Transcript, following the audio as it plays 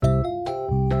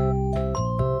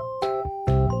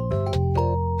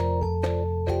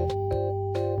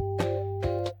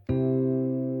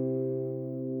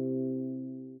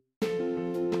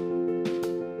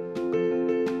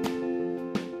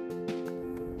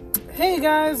Hey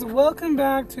guys, welcome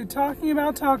back to Talking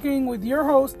About Talking with your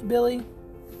host, Billy.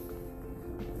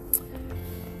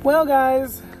 Well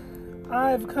guys,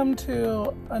 I've come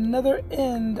to another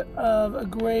end of a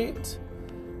great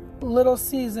little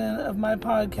season of my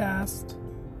podcast.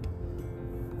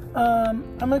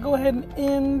 I'm going to go ahead and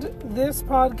end this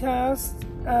podcast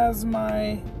as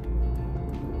my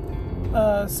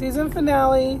season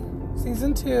finale,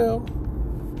 season 2.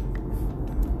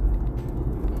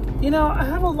 You know, I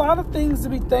have a lot of things to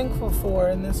be thankful for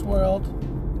in this world.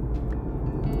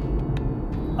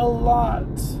 A lot.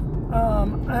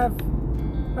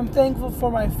 I'm thankful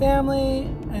for my family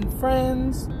and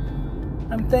friends.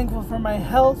 I'm thankful for my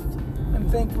health. I'm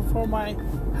thankful for my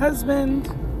husband.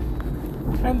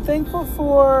 I'm thankful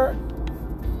for,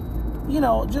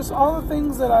 just all the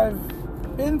things that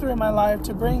I've been through in my life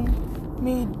to bring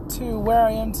me to where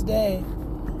I am today.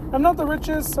 I'm not the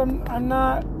richest. I'm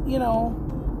not,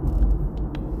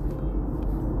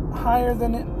 higher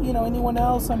than anyone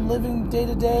else. I'm living day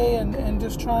to day and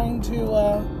just trying to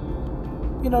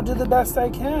do the best I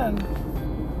can.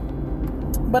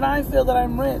 But I feel that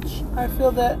I'm rich. I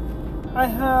feel that I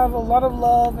have a lot of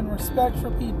love and respect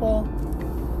for people.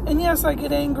 And yes, I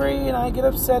get angry and I get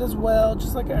upset as well,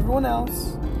 just like everyone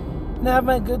else. And I have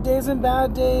my good days and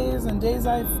bad days, and days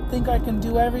I think I can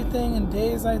do everything, and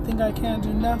days I think I can't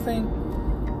do nothing.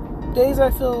 Days I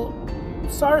feel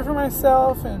sorry for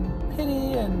myself and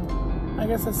pity, and I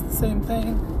guess that's the same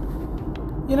thing.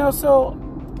 So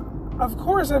of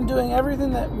course I'm doing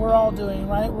everything that we're all doing,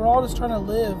 right? We're all just trying to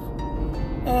live.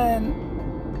 And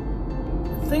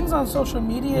things on social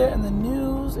media and the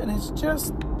news, and it's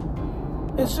just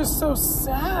so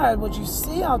sad what you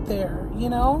see out there,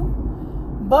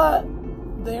 But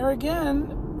there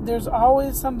again, there's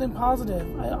always something positive.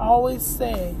 I always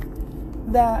say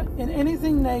that in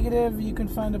anything negative, you can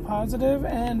find a positive,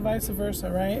 and vice versa,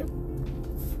 right?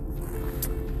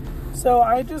 So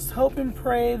I just hope and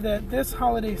pray that this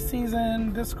holiday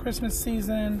season, this Christmas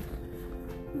season,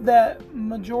 that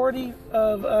majority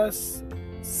of us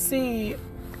see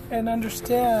and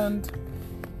understand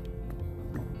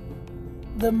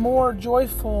the more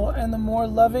joyful and the more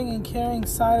loving and caring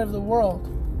side of the world.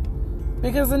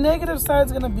 Because the negative side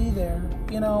is going to be there.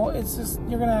 It's just,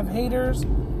 you're going to have haters.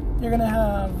 You're going to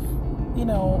have,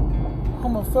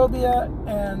 homophobia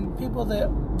and people that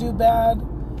do bad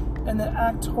and that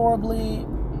act horribly,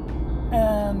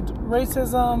 and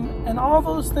racism, and all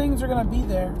those things are going to be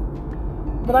there.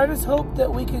 But I just hope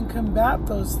that we can combat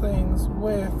those things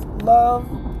with love,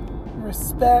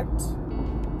 respect,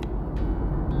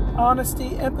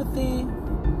 honesty, empathy,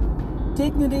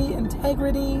 dignity,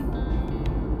 integrity.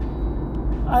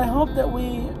 I hope that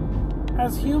we,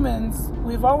 as humans,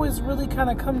 we've always really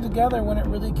kind of come together when it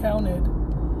really counted.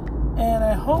 And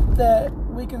I hope that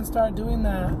we can start doing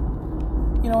that.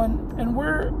 And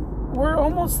we're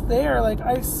almost there. Like,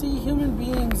 I see human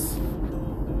beings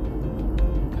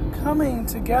coming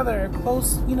together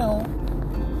close, I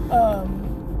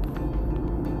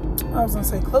was going to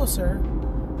say closer,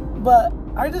 but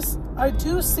I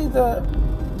do see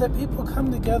that people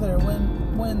come together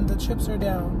when the chips are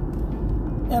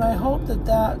down. And I hope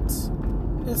that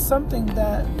is something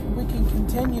that we can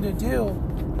continue to do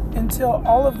until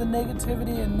all of the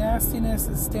negativity and nastiness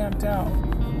is stamped out.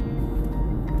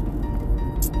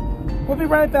 We'll be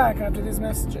right back after these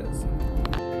messages.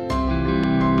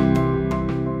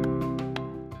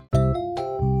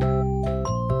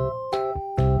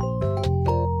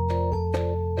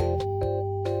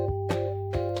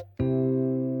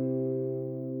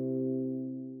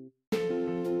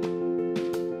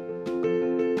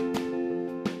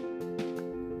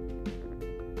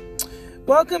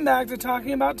 Welcome back to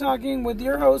Talking About Talking with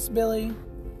your host, Billy.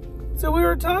 So we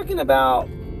were talking about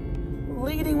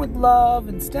leading with love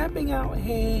and stamping out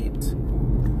hate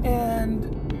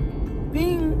and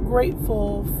being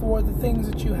grateful for the things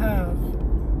that you have.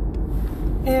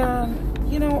 And,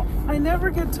 I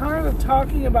never get tired of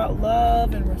talking about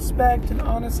love and respect and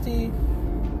honesty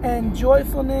and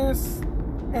joyfulness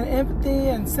and empathy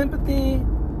and sympathy.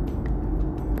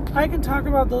 I can talk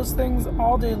about those things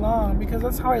all day long because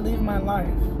that's how I live my life.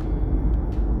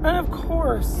 And of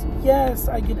course, yes,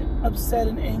 I get upset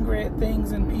and angry at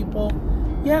things and people.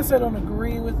 Yes, I don't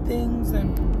agree with things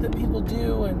that people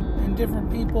do and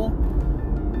different people.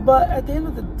 But at the end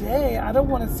of the day, I don't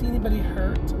want to see anybody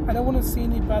hurt. I don't want to see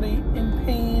anybody in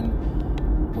pain,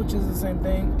 which is the same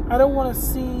thing. I don't want to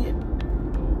see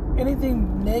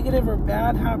anything negative or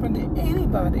bad happen to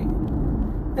anybody.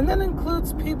 And that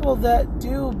includes people that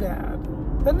do bad.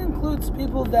 That includes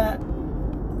people that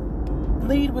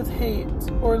lead with hate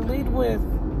or lead with,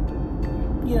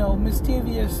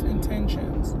 mischievous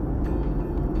intentions.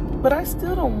 But I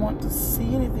still don't want to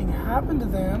see anything happen to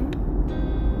them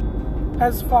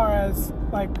as far as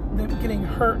like them getting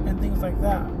hurt and things like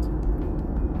that.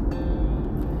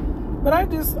 But I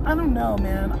don't know,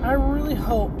 man. I really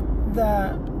hope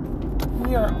that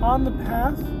we are on the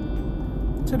path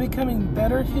to becoming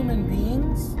better human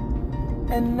beings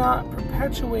and not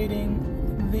perpetuating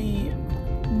the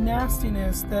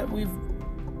nastiness that we've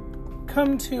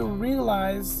come to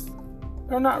realize,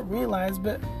 or not realize,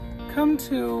 but come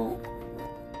to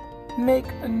make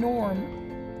a norm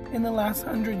in the last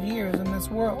 100 years in this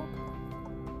world.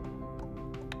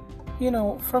 You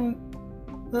know, from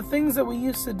the things that we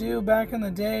used to do back in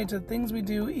the day to things we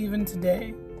do even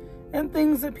today, and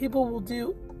things that people will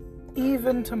do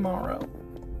even tomorrow.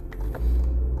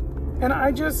 And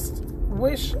I just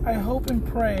wish, I hope and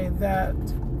pray that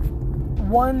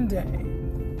one day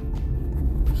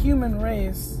human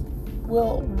race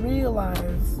will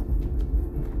realize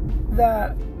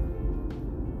that,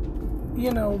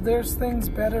 you know, there's things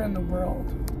better in the world.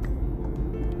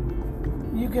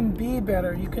 You can be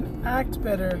better, you can act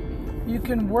better, you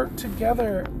can work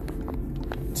together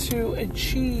to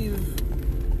achieve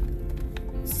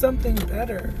something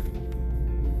better.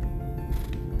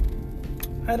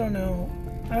 I don't know.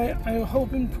 I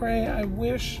hope and pray, I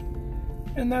wish,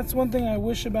 and that's one thing I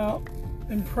wish about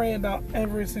and pray about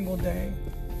every single day,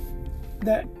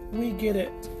 that we get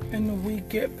it and we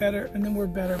get better and then we're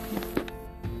better people.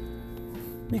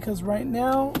 Because right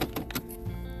now,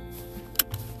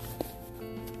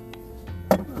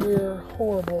 we're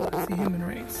horrible as a human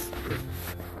race.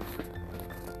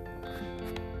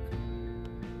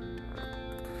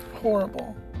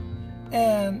 Horrible.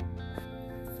 And,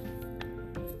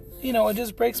 you know, it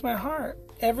just breaks my heart.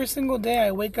 Every single day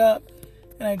I wake up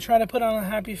and I try to put on a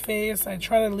happy face. I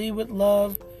try to lead with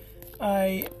love.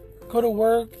 I go to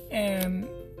work and,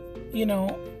 you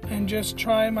know, and just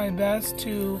try my best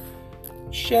to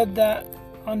shed that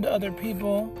onto other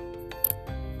people.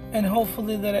 And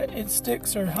hopefully that it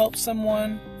sticks or helps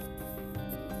someone.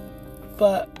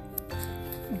 But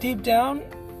deep down,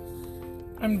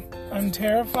 I'm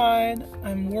terrified.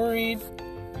 I'm worried.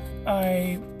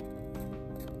 I'm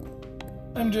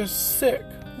just sick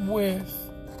with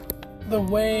the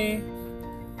way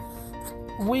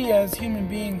we as human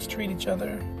beings treat each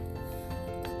other.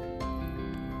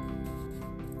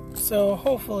 So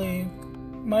hopefully,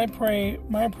 my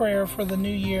prayer for the new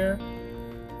year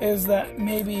is that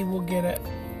maybe we'll get it.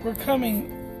 We're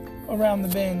coming around the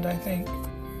bend, I think.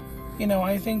 You know,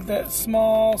 I think that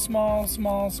small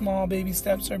baby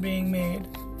steps are being made.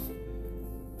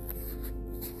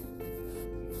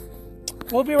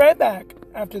 We'll be right back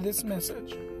after this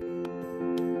message.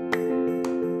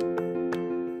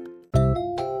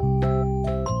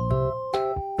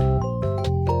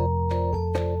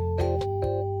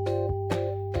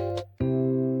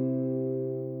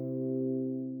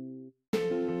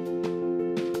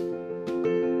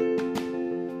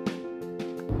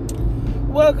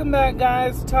 Welcome back,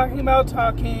 guys. Talking About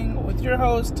Talking with your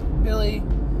host, Billy.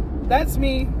 That's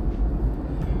me.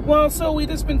 Well, so we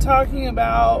just been talking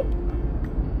about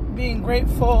being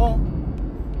grateful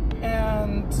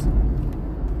and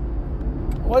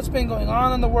what's been going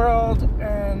on in the world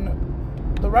and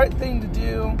the right thing to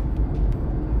do.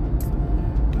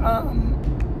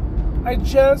 I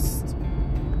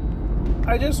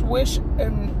just wish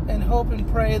and hope and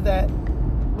pray that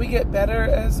we get better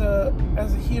as a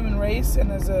human race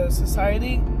and as a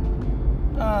society,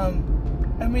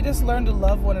 and we just learn to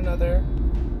love one another.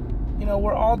 You know,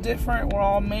 we're all different. We're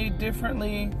all made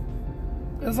differently.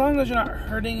 As long as you're not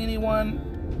hurting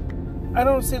anyone, I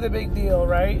don't see the big deal,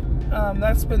 right?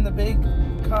 That's been the big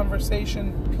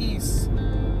conversation piece,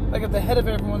 like at the head of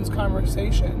everyone's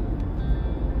conversation.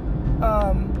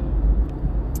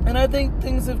 And I think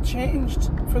things have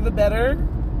changed for the better.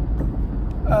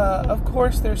 Of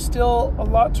course, there's still a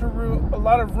lot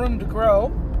of room to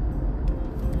grow.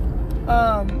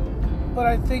 But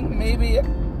I think maybe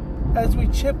as we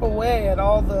chip away at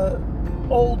all the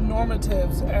old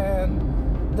normatives and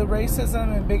the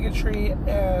racism and bigotry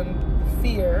and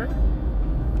fear,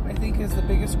 I think is the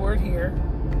biggest word here,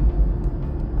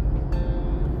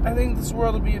 I think this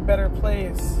world will be a better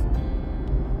place.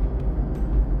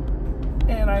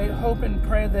 And I hope and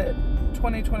pray that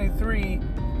 2023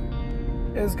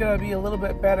 is going to be a little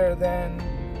bit better than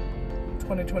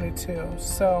 2022.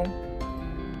 So,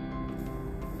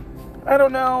 I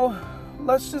don't know.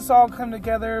 Let's just all come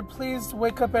together. Please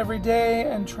wake up every day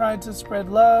and try to spread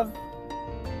love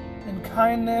and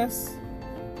kindness.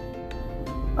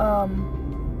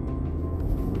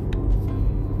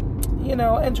 You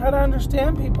know, and try to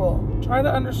understand people. Try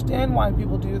to understand why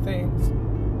people do things.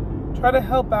 Try to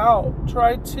help out.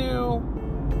 Try to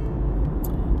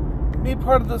be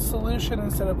part of the solution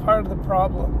instead of part of the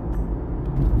problem.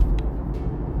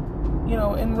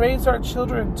 And raise our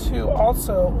children to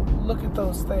also look at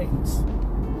those things.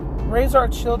 Raise our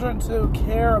children to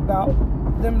care about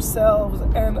themselves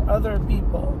and other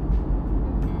people.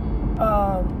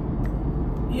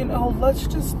 Let's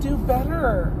just do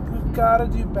better. We've got to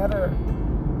do better.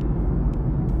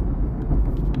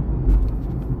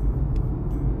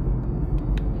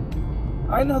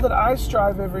 I know that I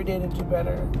strive every day to do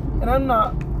better. And I'm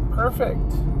not perfect.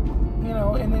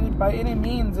 By any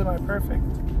means am I perfect.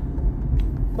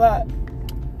 But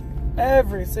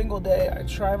every single day I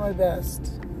try my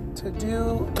best to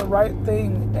do the right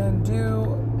thing and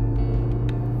do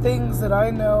things that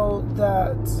I know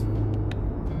that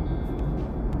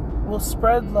will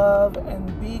spread love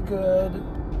and be good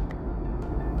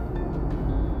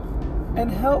and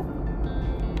help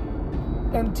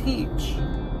and teach.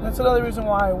 That's another reason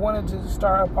why I wanted to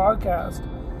start a podcast,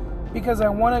 because I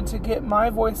wanted to get my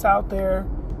voice out there,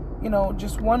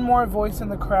 just one more voice in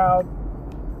the crowd,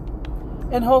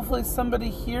 and hopefully somebody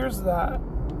hears that,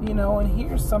 and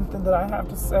hears something that I have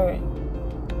to say,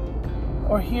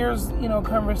 or hears, a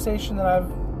conversation that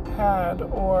I've had,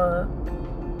 or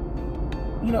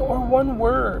one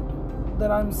word that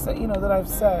that I've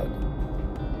said,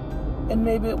 and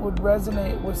maybe it would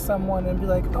resonate with someone and be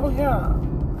like, oh yeah,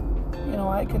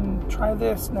 I can try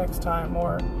this next time,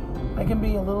 or I can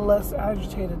be a little less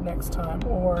agitated next time,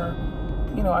 or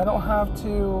I don't have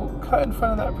to cut in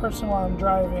front of that person while I'm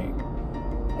driving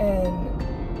and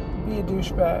be a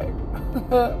douchebag.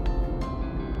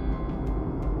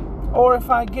 Or if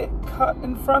I get cut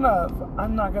in front of,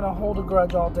 I'm not going to hold a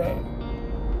grudge all day.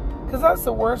 Because that's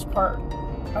the worst part,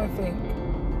 I think,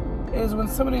 is when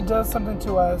somebody does something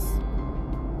to us,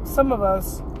 some of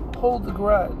us hold the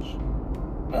grudge,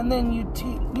 and then you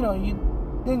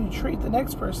treat the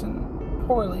next person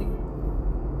poorly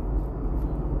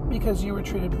because you were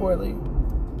treated poorly.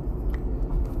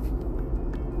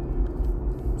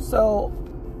 So,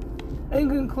 in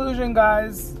conclusion,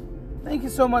 guys, thank you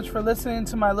so much for listening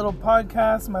to my little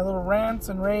podcast, my little rants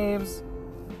and raves.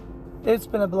 It's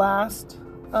been a blast.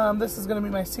 This is going to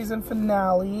be my season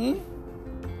finale.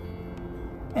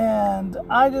 And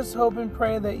I just hope and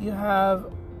pray that you have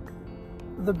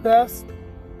the best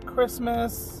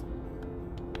Christmas,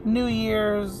 New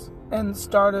Year's, and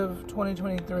start of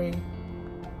 2023.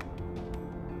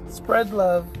 Spread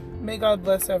love. May God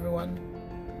bless everyone.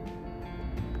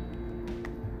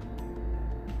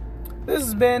 This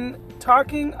has been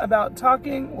Talking About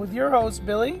Talking with your host,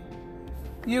 Billy.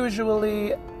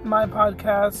 Usually, my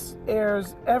podcast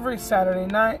airs every Saturday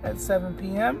night at 7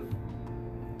 p.m.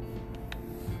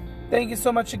 Thank you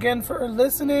so much again for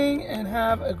listening, and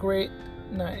have a great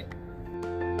night.